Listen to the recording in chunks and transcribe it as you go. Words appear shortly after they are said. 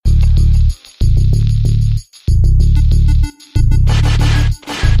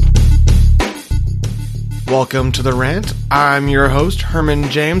Welcome to The Rant. I'm your host, Herman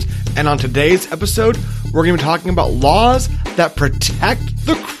James, and on today's episode, we're going to be talking about laws that protect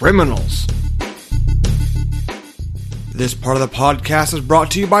the criminals. This part of the podcast is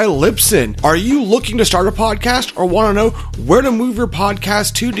brought to you by Libsyn. Are you looking to start a podcast or want to know where to move your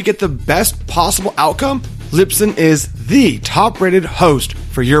podcast to get the best possible outcome? Libsyn is the top-rated host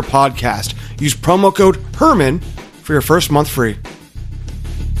for your podcast. Use promo code HERMAN for your first month free.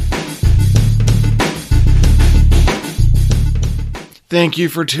 Thank you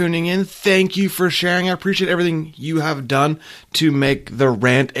for tuning in. Thank you for sharing. I appreciate everything you have done to make The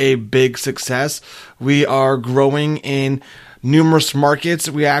Rant a big success. We are growing in numerous markets.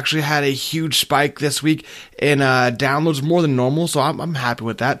 We actually had a huge spike this week in downloads, more than normal, so I'm happy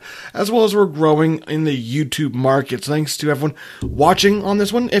with that. As well as we're growing in the YouTube market. So thanks to everyone watching on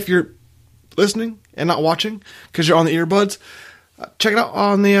this one. If you're listening and not watching because you're on the earbuds, check it out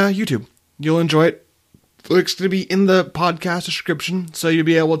on the YouTube. You'll enjoy it. Link's going to be in the podcast description, so you'll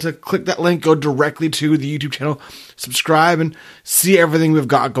be able to click that link, go directly to the YouTube channel, subscribe, and see everything we've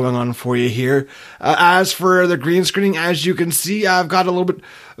got going on for you here. As for the green screening, as you can see, I've got a little bit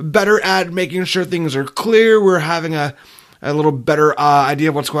better at making sure things are clear. We're having a little better idea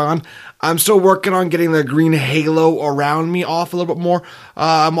of what's going on. I'm still working on getting the green halo around me off a little bit more.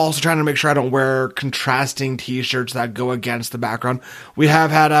 I'm also trying to make sure I don't wear contrasting t-shirts that go against the background. We have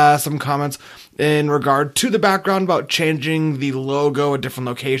had some comments in regard to the background about changing the logo at different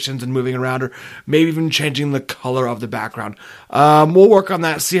locations and moving around, or maybe even changing the color of the background. We'll work on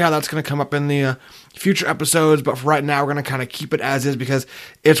that, see how that's going to come up in the future episodes, but for right now, we're going to kind of keep it as is because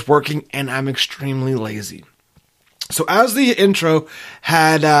it's working and I'm extremely lazy. So as the intro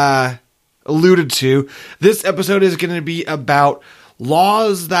had alluded to, this episode is going to be about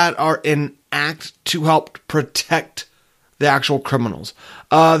laws that are enacted to help protect the actual criminals.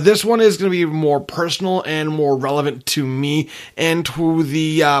 This one is going to be more personal and more relevant to me and to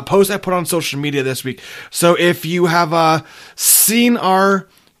the post I put on social media this week. So if you have seen our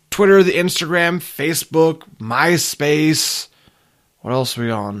Twitter, the Instagram, Facebook, MySpace, what else are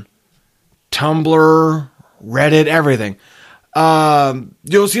we on? Tumblr, Reddit, everything.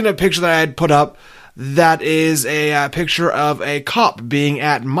 You'll see in a picture that I had put up that is a picture of a cop being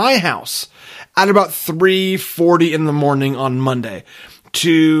at my house at about 3:40 in the morning on Monday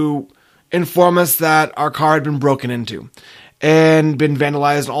to inform us that our car had been broken into and been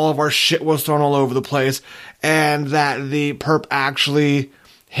vandalized. All of our shit was thrown all over the place, and that the perp actually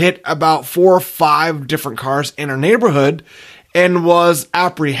hit about 4 or 5 different cars in our neighborhood and was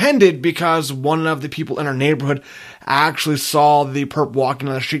apprehended because one of the people in our neighborhood actually saw the perp walking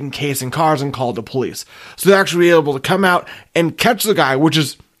down the street encasing cars and called the police. So they're actually able to come out and catch the guy, which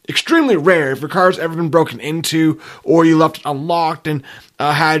is extremely rare. If your car's ever been broken into or you left it unlocked and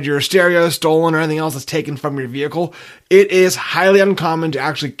had your stereo stolen or anything else that's taken from your vehicle, it is highly uncommon to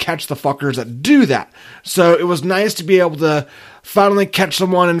actually catch the fuckers that do that. So it was nice to be able to finally catch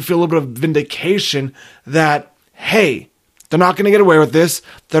someone and feel a little bit of vindication that, hey, they're not going to get away with this.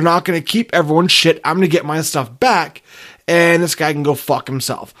 They're not going to keep everyone's shit. I'm going to get my stuff back, and this guy can go fuck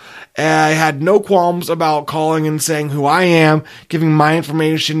himself. I had no qualms about calling and saying who I am, giving my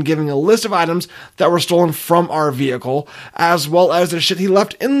information, giving a list of items that were stolen from our vehicle, as well as the shit he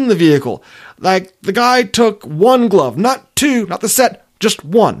left in the vehicle. Like, the guy took 1 glove, not 2, not the set, just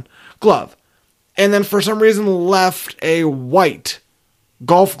 1 glove. And then for some reason left a white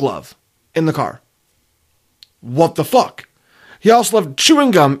golf glove in the car. What the fuck? He also left chewing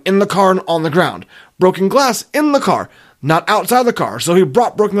gum in the car and on the ground. Broken glass in the car, not outside the car. So he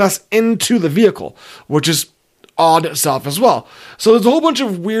brought broken glass into the vehicle, which is odd itself as well. So there's a whole bunch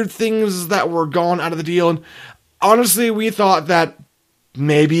of weird things that were gone out of the deal. And honestly, we thought that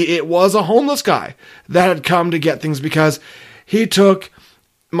maybe it was a homeless guy that had come to get things because he took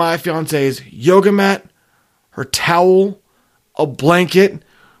my fiance's yoga mat, her towel, a blanket,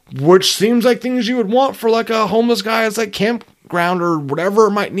 which seems like things you would want for like a homeless guy. It's like campground or whatever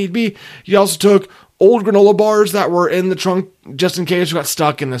it might need be. He also took old granola bars that were in the trunk just in case we got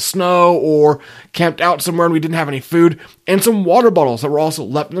stuck in the snow or camped out somewhere and we didn't have any food, and some water bottles that were also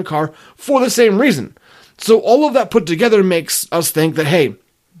left in the car for the same reason. So all of that put together makes us think that, hey,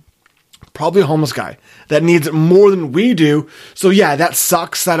 probably a homeless guy that needs it more than we do. So yeah, that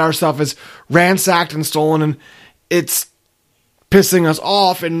sucks that our stuff is ransacked and stolen, and it's pissing us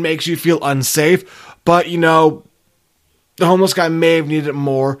off and makes you feel unsafe. But, you know, the homeless guy may have needed it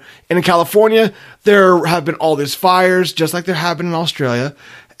more. And in California, there have been all these fires, just like there have been in Australia.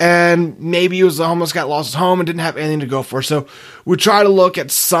 And maybe it was the homeless guy that lost his home and didn't have anything to go for. So we try to look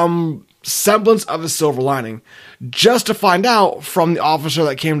at some semblance of a silver lining, just to find out from the officer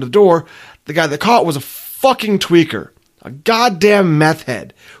that came to the door, the guy that caught was a fucking tweaker, a goddamn meth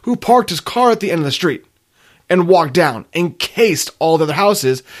head, who parked his car at the end of the street and walked down and cased all the other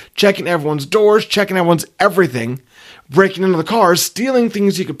houses, checking everyone's doors, checking everyone's everything, breaking into the cars, stealing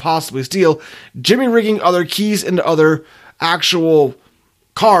things you could possibly steal, jimmy-rigging other keys into other actual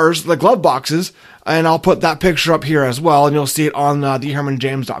cars, the glove boxes, and I'll put that picture up here as well, and you'll see it on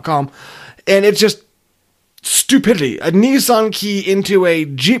thehermanjames.com, and it's just stupidity. A Nissan key into a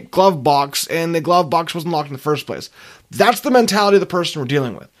Jeep glove box, and the glove box wasn't locked in the first place. That's the mentality of the person we're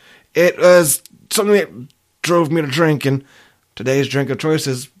dealing with. It was something that drove me to drink, and today's drink of choice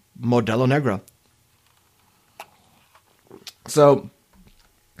is Modelo Negro. So,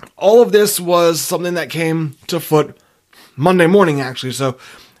 all of this was something that came to foot Monday morning, actually. So,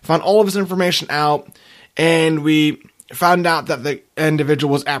 found all of this information out, and we found out that the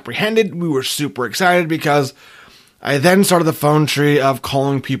individual was apprehended. We were super excited because I then started the phone tree of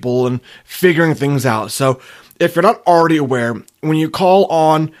calling people and figuring things out. So, if you're not already aware, when you call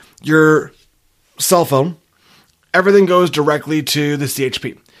on your cell phone, everything goes directly to the CHP.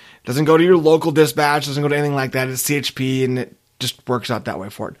 It doesn't go to your local dispatch, doesn't go to anything like that. It's CHP, and it just works out that way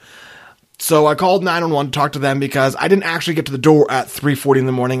for it. So I called 911 to talk to them because I didn't actually get to the door at 3:40 in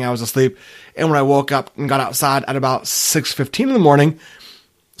the morning. I was asleep. And when I woke up and got outside at about 6:15 in the morning,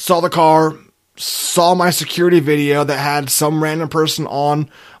 saw the car, saw my security video that had some random person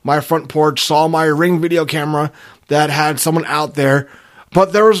on my front porch, saw my Ring video camera that had someone out there,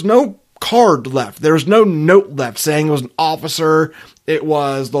 but there was no card left. There was no note left saying it was an officer, it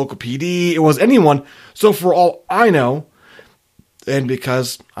was local PD, it was anyone. So for all I know, and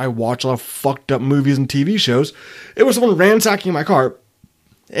because I watch a lot of fucked up movies and TV shows, it was someone ransacking my car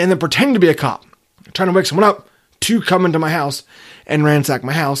and then pretending to be a cop, trying to wake someone up to come into my house and ransack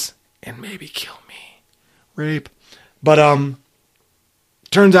my house and maybe kill me. Rape. But,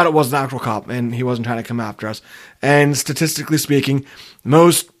 turns out it was an actual cop and he wasn't trying to come after us. And statistically speaking,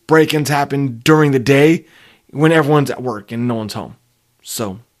 most break-ins happen during the day when everyone's at work and no one's home.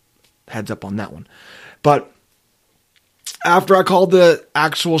 So, heads up on that one. But after I called the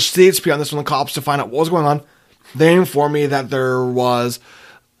actual CHP on this one, the cops, to find out what was going on, they informed me that there was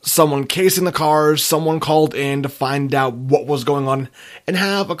someone casing the cars, someone called in to find out what was going on, and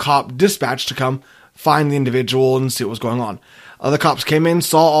have a cop dispatched to come find the individual and see what was going on. The cops came in,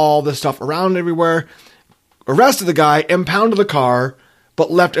 saw all this stuff around everywhere, arrested the guy, impounded the car,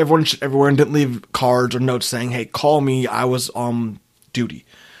 but left everyone shit everywhere and didn't leave cards or notes saying, hey, call me, I was on duty.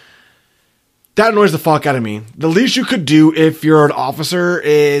 That annoys the fuck out of me. The least you could do if you're an officer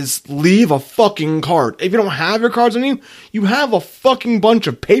is leave a fucking card. If you don't have your cards on you, you have a fucking bunch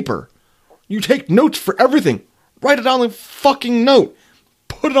of paper. You take notes for everything. Write it on the fucking note.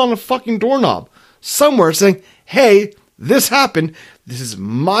 Put it on the fucking doorknob. Somewhere saying, hey, this happened. This is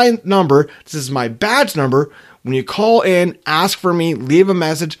my number. This is my badge number. When you call in, ask for me, leave a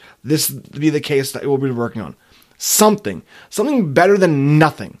message. This will be the case that we'll be working on. Something better than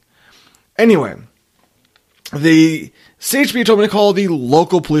nothing. Anyway, the CHP told me to call the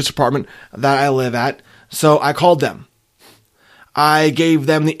local police department that I live at, so I called them. I gave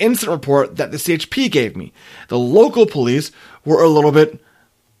them the incident report that the CHP gave me. The local police were a little bit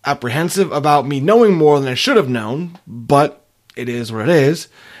apprehensive about me knowing more than I should have known, but it is what it is.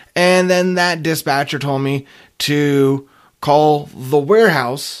 And then that dispatcher told me to call the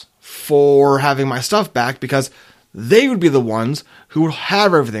warehouse for having my stuff back because they would be the ones who would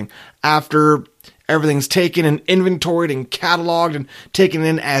have everything after everything's taken and inventoried and cataloged and taken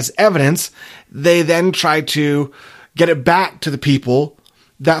in as evidence. They then try to get it back to the people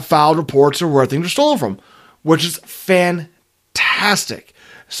that filed reports or where things were stolen from, which is fantastic.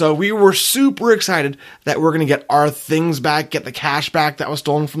 So we were super excited that we're going to get our things back, get the cash back that was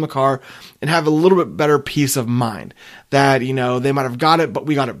stolen from the car, and have a little bit better peace of mind that, you know, they might have got it, but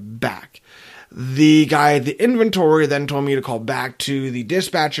we got it back. The guy at the inventory then told me to call back to the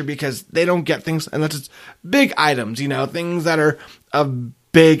dispatcher because they don't get things unless it's big items, you know, things that are of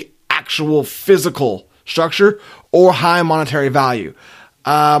big actual physical structure or high monetary value.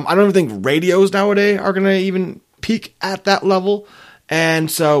 I don't even think radios nowadays are going to even peak at that level. And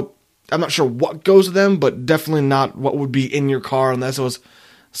so I'm not sure what goes to them, but definitely not what would be in your car unless it was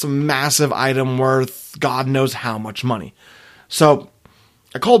some massive item worth God knows how much money. So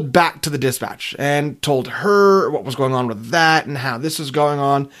I called back to the dispatch and told her what was going on with that and how this was going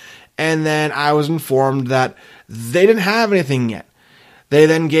on. And then I was informed that they didn't have anything yet. They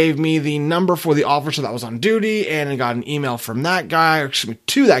then gave me the number for the officer that was on duty, and I got an email from that guy, or excuse me,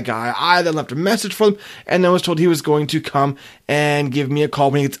 to that guy. I then left a message for him, and then was told he was going to come and give me a call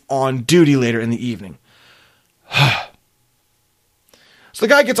when he gets on duty later in the evening. So the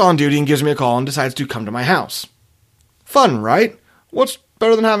guy gets on duty and gives me a call and decides to come to my house. Fun, right? What's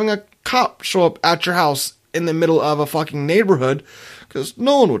better than having a cop show up at your house in the middle of a fucking neighborhood? Because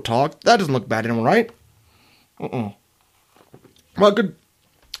no one would talk. That doesn't look bad anymore, right? What could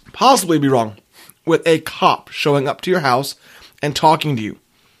possibly be wrong with a cop showing up to your house and talking to you?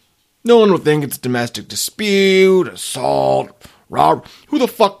 No one would think it's a domestic dispute, assault, robbery. Who the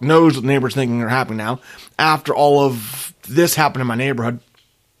fuck knows what the neighbors thinking are happening now after all of this happened in my neighborhood?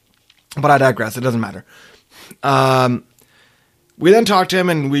 But I digress. It doesn't matter. We then talk to him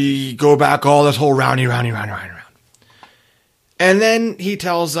and we go back all this whole round. And then he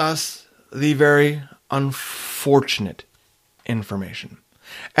tells us the very unfortunate information.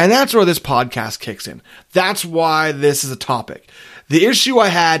 And that's where this podcast kicks in. That's why this is a topic. The issue I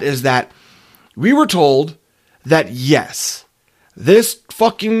had is that we were told that yes, this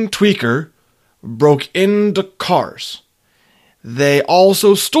fucking tweaker broke into cars. They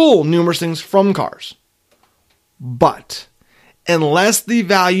also stole numerous things from cars. But unless the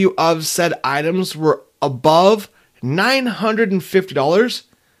value of said items were above $950,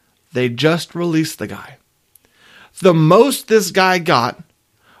 they just released the guy. The most this guy got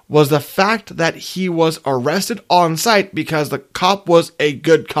was the fact that he was arrested on site because the cop was a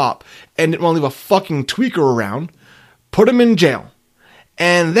good cop and didn't want to leave a fucking tweaker around, put him in jail,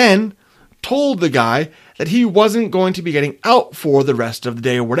 and then told the guy that he wasn't going to be getting out for the rest of the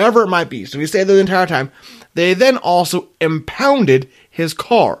day or whatever it might be. So he stayed there the entire time. They then also impounded his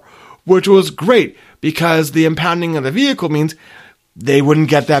car, which was great because the impounding of the vehicle means they wouldn't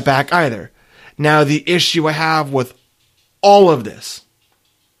get that back either. Now, the issue I have with all of this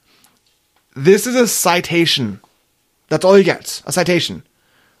is a citation. That's all he gets, a citation,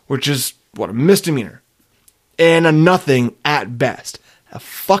 which is, a misdemeanor. And a nothing at best. A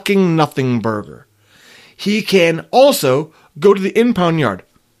fucking nothing burger. He can also go to the impound yard,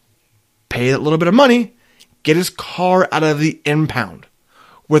 pay a little bit of money, get his car out of the impound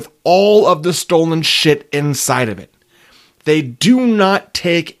with all of the stolen shit inside of it. They do not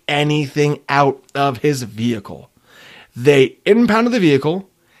take anything out of his vehicle. They impounded the vehicle,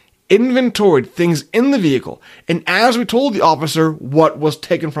 inventoried things in the vehicle, and as we told the officer what was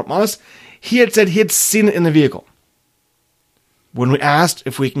taken from us, he had said he had seen it in the vehicle. When we asked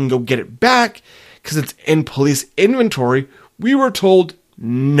if we can go get it back, because it's in police inventory, we were told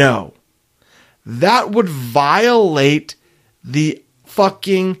no. That would violate the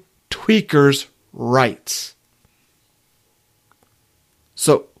fucking tweaker's rights.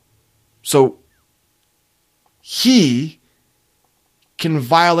 So he can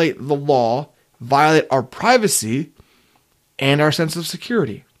violate the law, violate our privacy and our sense of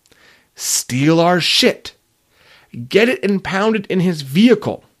security. Steal our shit. Get it impounded in his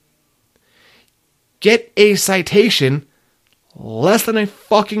vehicle. Get a citation less than a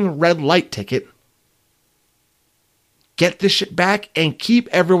fucking red light ticket. Get this shit back and keep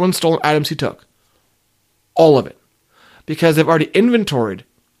everyone's stolen items he took. All of it. Because they've already inventoried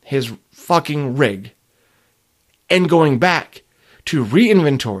his fucking rig. And going back to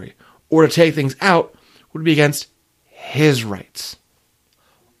re-inventory or to take things out would be against his rights.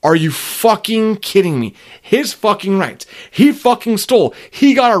 Are you fucking kidding me? His fucking rights. He fucking stole.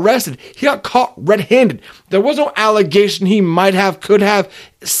 He got arrested. He got caught red-handed. There was no allegation he might have, could have,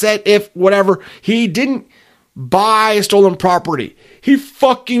 said if, whatever. He didn't buy stolen property. He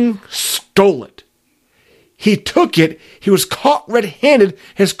fucking stole it. He took it. He was caught red-handed.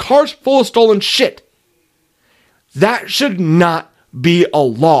 His car's full of stolen shit. That should not be a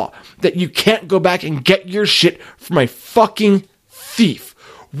law. That you can't go back and get your shit from a fucking thief.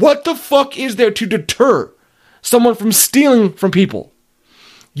 What the fuck is there to deter someone from stealing from people?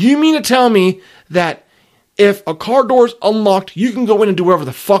 You mean to tell me that if a car door is unlocked, you can go in and do whatever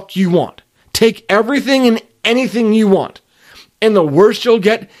the fuck you want? Take everything and anything you want. And the worst you'll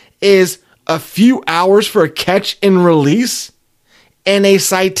get is a few hours for a catch and release and a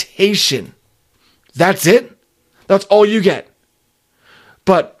citation. That's it? That's all you get.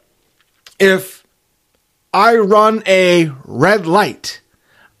 But if I run a red light,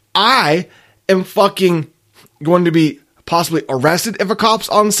 I am fucking going to be possibly arrested if a cop's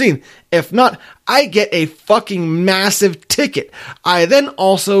on scene. If not, I get a fucking massive ticket. I then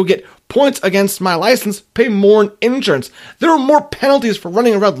also get points against my license, pay more in insurance. There are more penalties for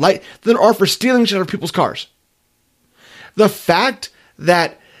running a red light than there are for stealing shit out of people's cars. The fact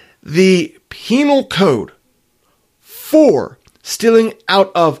that the penal code for stealing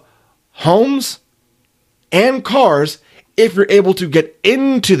out of homes and cars, if you're able to get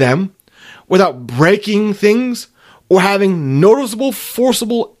into them without breaking things or having noticeable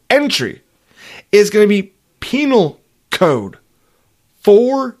forcible entry, is going to be penal code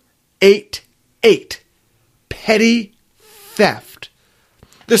 488. Petty theft.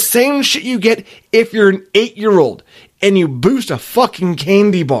 The same shit you get if you're an 8-year-old and you boost a fucking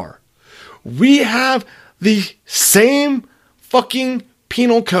candy bar. We have the same fucking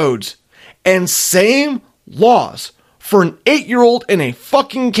penal codes and same laws for an 8-year-old in a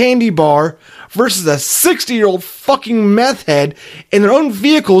fucking candy bar versus a 60-year-old fucking meth head in their own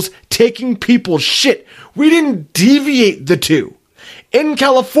vehicles taking people's shit. We didn't deviate the two. In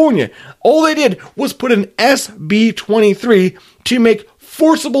California, all they did was put an SB 23 to make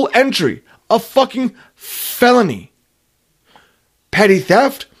forcible entry a fucking felony. Petty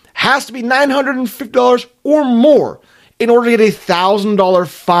theft has to be $950 or more in order to get a $1,000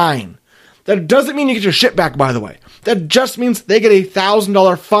 fine. That doesn't mean you get your shit back, by the way. That just means they get a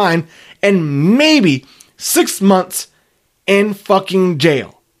 $1,000 fine and maybe 6 months in fucking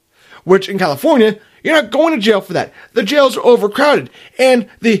jail. Which in California, you're not going to jail for that. The jails are overcrowded. And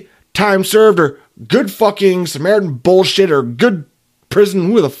the time served or good fucking Samaritan bullshit or good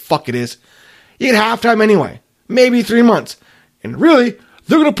prison, who the fuck it is, you get halftime anyway. Maybe 3 months. And really,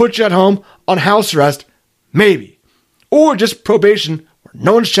 they're going to put you at home on house arrest, maybe. Or just probation where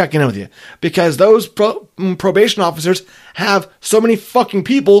no one's checking in with you. Because those probation officers have so many fucking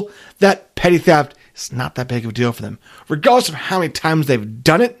people that petty theft is not that big of a deal for them. Regardless of how many times they've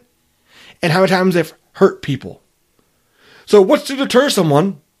done it and how many times they've hurt people. So what's to deter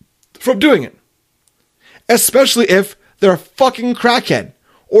someone from doing it? Especially if they're a fucking crackhead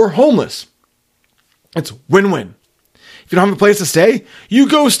or homeless. It's win-win. If you don't have a place to stay, you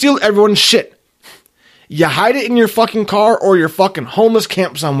go steal everyone's shit. You hide it in your fucking car or your fucking homeless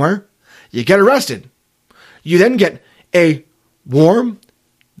camp somewhere. You get arrested. You then get a warm,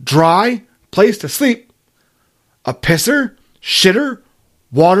 dry place to sleep, a pisser, shitter,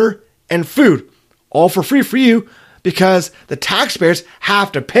 water, and food. All for free for you because the taxpayers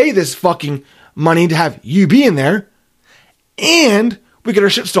have to pay this fucking money to have you be in there. And we get our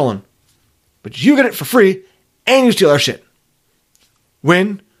shit stolen. But you get it for free and you steal our shit.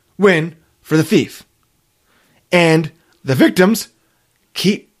 Win, win for the thief. And the victims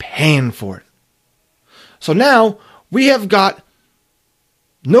keep paying for it. So now we have got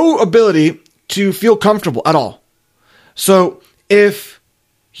no ability to feel comfortable at all. So if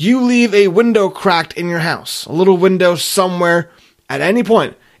you leave a window cracked in your house, a little window somewhere at any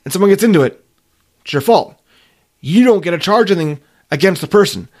point, and someone gets into it, it's your fault. You don't get to charge anything against the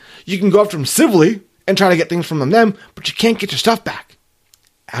person. You can go after them civilly and try to get things from them, but you can't get your stuff back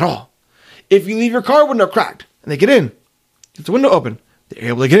at all. If you leave your car window cracked and they get in, get the window open, they're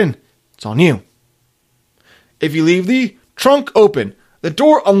able to get in. It's on you. If you leave the trunk open, the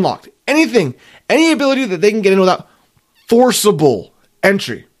door unlocked, anything, any ability that they can get in without forcible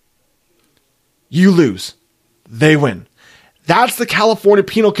entry, you lose. They win. That's the California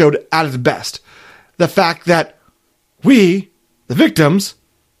Penal Code at its best. The fact that we, the victims,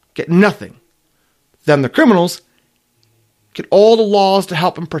 get nothing. Then the criminals get all the laws to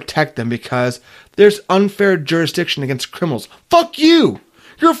help and protect them because there's unfair jurisdiction against criminals. Fuck you!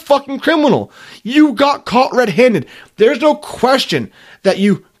 You're a fucking criminal. You got caught red-handed. There's no question that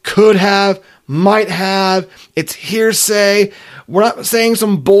you could have, might have. It's hearsay. We're not saying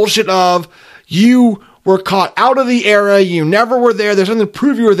some bullshit of you were caught out of the area. You never were there. There's nothing to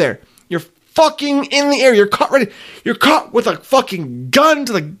prove you were there. You're fucking in the area. You're caught ready. You're caught with a fucking gun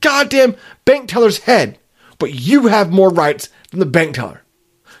to the goddamn bank teller's head. But you have more rights than the bank teller.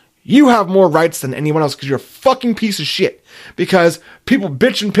 You have more rights than anyone else because you're a fucking piece of shit. Because people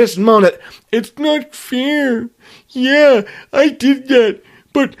bitch and piss and moan that it's not fair. Yeah, I did that.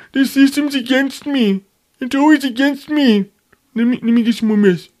 But the system's against me. It's always against me. Let me get some more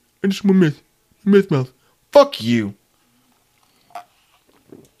meth. I just want meth. Meth mouth. Fuck you.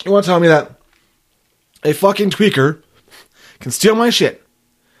 You want to tell me that a fucking tweaker can steal my shit,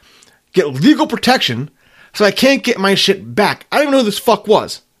 get legal protection, so I can't get my shit back. I don't even know who this fuck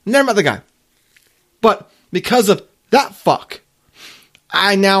was. Never met the guy. But because of that fuck,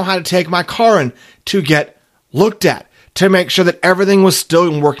 I now had to take my car in to get looked at to make sure that everything was still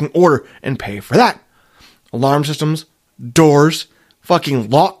in working order and pay for that. Alarm systems, doors, fucking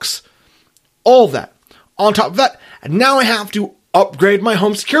locks, all of that. On top of that, and now I have to upgrade my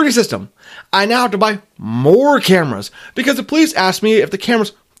home security system. I now have to buy more cameras because the police asked me if the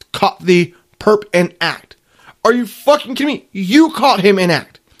cameras caught the perp in act. Are you fucking kidding me? You caught him in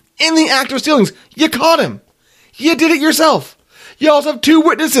act. In the act of stealing. You caught him. You did it yourself. You also have 2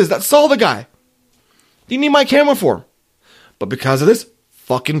 witnesses that saw the guy. What do you need my camera for? But because of this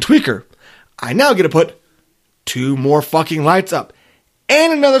fucking tweaker, I now get to put 2 more fucking lights up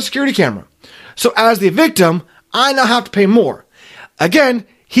and another security camera. So as the victim, I now have to pay more. Again,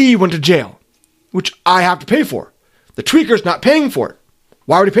 he went to jail, which I have to pay for. The tweaker's not paying for it.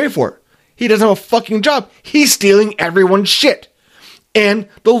 Why would he pay for it? He doesn't have a fucking job. He's stealing everyone's shit. And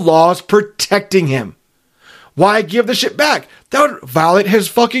the law's protecting him. Why give the shit back? That would violate his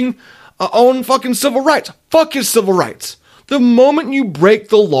fucking own fucking civil rights. Fuck his civil rights. The moment you break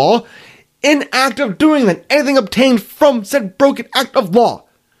the law, in act of doing that, anything obtained from said broken act of law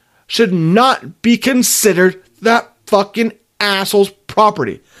should not be considered that fucking asshole's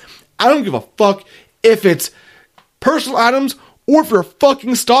property. I don't give a fuck if it's personal items or if you're a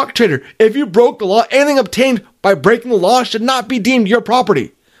fucking stock trader. If you broke the law, anything obtained by breaking the law should not be deemed your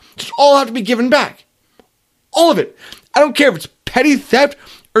property. It should all have to be given back. All of it. I don't care if it's petty theft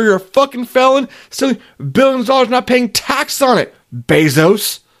or you're a fucking felon stealing billions of dollars not paying tax on it,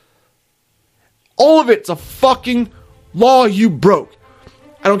 Bezos. All of it's a fucking law you broke.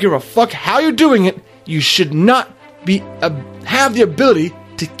 I don't give a fuck how you're doing it. You should not have the ability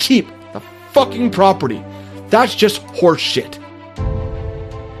to keep the fucking property. That's just horse shit.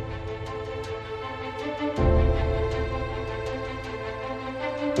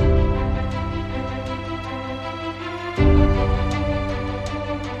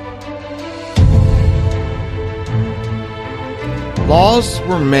 Laws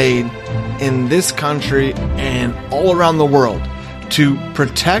were made in this country and all around the world to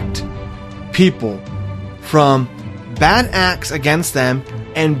protect people from bad acts against them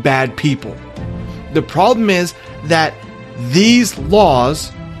and bad people. The problem is that these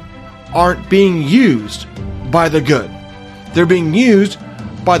laws aren't being used by the good. They're being used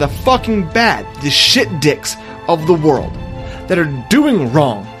by the fucking bad, the shit dicks of the world that are doing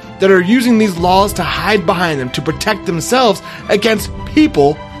wrong, that are using these laws to hide behind them, to protect themselves against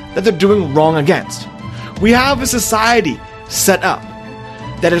people that they're doing wrong against. We have a society set up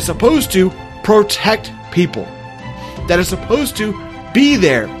that is supposed to protect people, that is supposed to be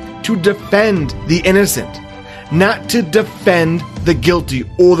there to defend the innocent, not to defend the guilty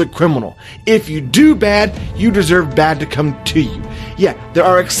or the criminal. If you do bad, you deserve bad to come to you. Yeah, there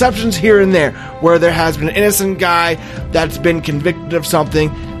are exceptions here and there where there has been an innocent guy that's been convicted of something,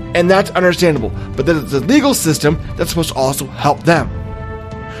 and that's understandable. But there's a legal system that's supposed to also help them.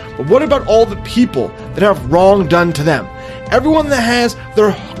 But what about all the people that have wrong done to them? Everyone that has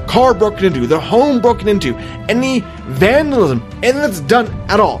their car broken into, their home broken into, any vandalism, anything that's done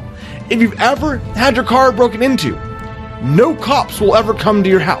at all. If you've ever had your car broken into, no cops will ever come to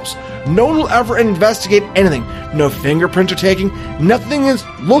your house. No one will ever investigate anything. No fingerprints are taken. Nothing is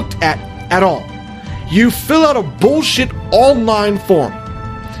looked at all. You fill out a bullshit online form.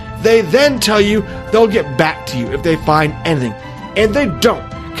 They then tell you they'll get back to you if they find anything. And they don't.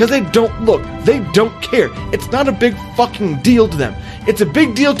 Because they don't look. They don't care. It's not a big fucking deal to them. It's a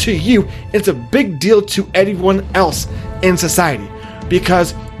big deal to you. It's a big deal to anyone else in society.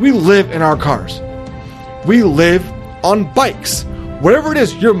 Because we live in our cars. We live on bikes. Whatever it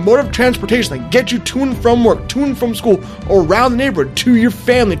is, your mode of transportation that gets you to and from work, to and from school, or around the neighborhood, to your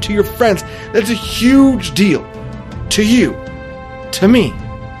family, to your friends, that's a huge deal. To you. To me.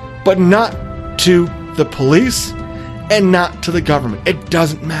 But not to the police and not to the government. It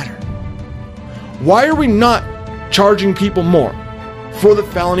doesn't matter. Why are we not charging people more for the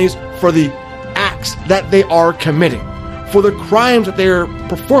felonies, for the acts that they are committing, for the crimes that they are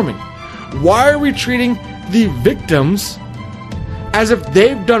performing? Why are we treating the victims as if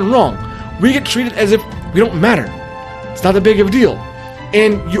they've done wrong? We get treated as if we don't matter. It's not that big of a deal.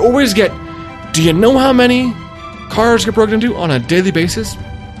 And you always get, do you know how many cars get broken into on a daily basis?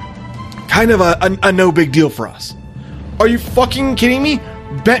 Kind of a no big deal for us. Are you fucking kidding me?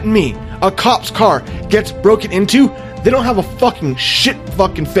 Bet me a cop's car gets broken into, they don't have a fucking shit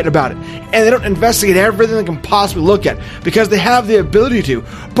fucking fit about it. And they don't investigate everything they can possibly look at because they have the ability to.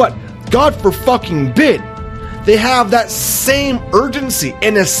 But God for fucking bid, they have that same urgency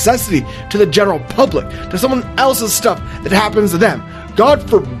and necessity to the general public, to someone else's stuff that happens to them. God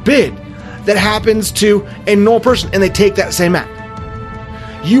forbid that happens to a normal person and they take that same act.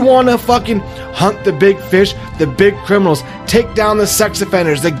 You want to fucking hunt the big fish, the big criminals, take down the sex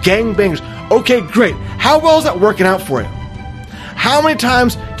offenders, the gangbangers. Okay, great. How well is that working out for you? How many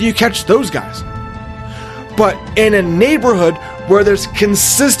times do you catch those guys? But in a neighborhood where there's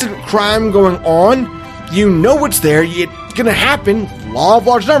consistent crime going on, you know it's there, it's going to happen, law of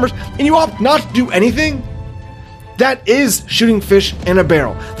large numbers, and you opt not to do anything? That is shooting fish in a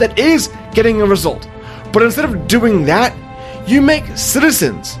barrel. That is getting a result. But instead of doing that, you make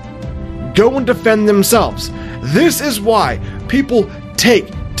citizens go and defend themselves. This is why people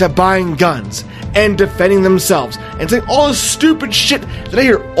take to buying guns and defending themselves and saying all this stupid shit that I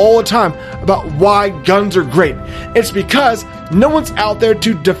hear all the time about why guns are great. It's because No one's out there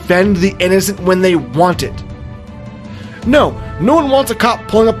to defend the innocent when they want it. No one wants a cop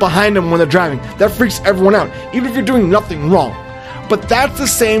pulling up behind them when they're driving. That freaks everyone out, even if you're doing nothing wrong. But that's the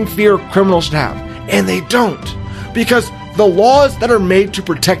same fear criminals should have, and they don't. Because the laws that are made to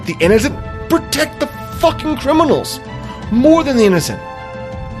protect the innocent protect the fucking criminals more than the innocent.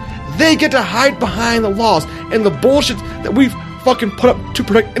 They get to hide behind the laws and the bullshit that we've fucking put up to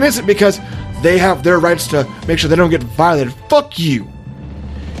protect innocent because they have their rights to make sure they don't get violated. Fuck you.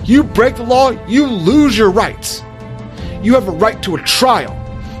 You break the law, you lose your rights. You have a right to a trial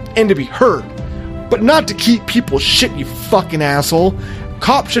and to be heard, but not to keep people shit, you fucking asshole.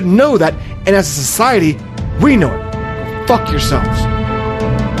 Cops should know that, and as a society, we know it. Go fuck yourselves.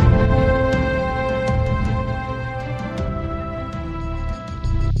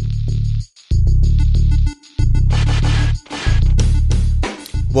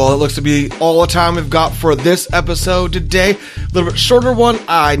 Well, it looks to be all the time we've got for this episode today. A little bit shorter one.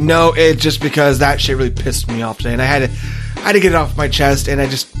 I know it just because that shit really pissed me off today, and I had to get it off my chest. And I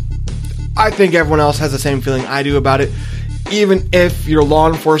think everyone else has the same feeling I do about it. Even if you're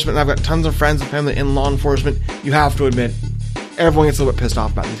law enforcement, and I've got tons of friends and family in law enforcement, you have to admit everyone gets a little bit pissed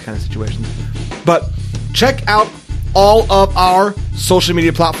off about these kind of situations. But check out all of our social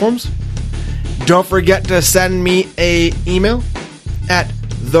media platforms. Don't forget to send me an email at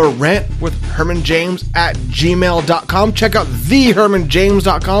therantwithhermanjames@gmail.com. Check out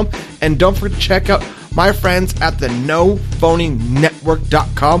thehermanjames.com, and don't forget to check out my friends at the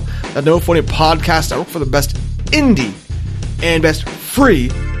NoPhonyNetwork.com, the No Phony Podcast Network, for the best indie and best free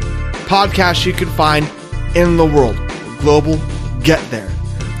podcast you can find in the world. Global, get there.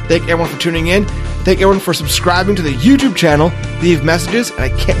 Thank everyone for tuning in. Thank everyone for subscribing to the YouTube channel. Leave messages, and I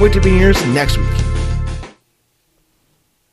can't wait to be here next week.